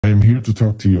am here to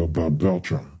talk to you about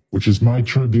Beltram, which is my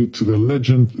tribute to the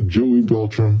legend Joey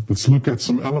Beltram. Let's look at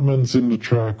some elements in the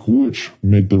track which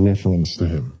make the reference to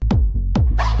him.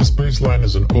 This bass line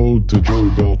is an ode to Joey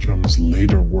Beltram's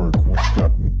later work, which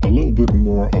got a little bit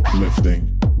more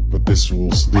uplifting, but this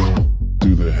will still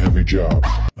do the heavy job.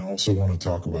 I also want to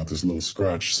talk about this little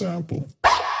scratch sample.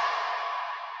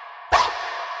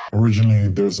 Originally,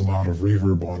 there's a lot of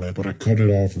reverb on it, but I cut it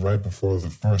off right before the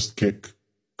first kick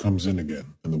comes in again.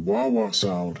 And the wah-wah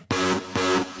sound,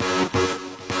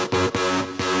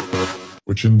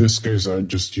 which in this case I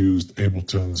just used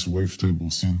Ableton's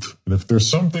wavetable synth. And if there's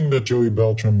something that Joey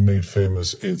Beltram made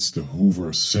famous, it's the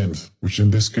Hoover synth, which in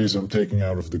this case I'm taking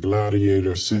out of the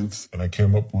Gladiator synth, and I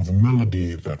came up with a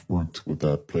melody that worked with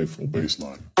that playful bass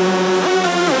line.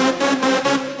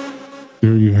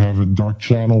 There you have it, Dark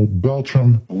Chanell,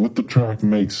 Beltram, what the track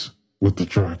makes, what the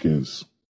track is.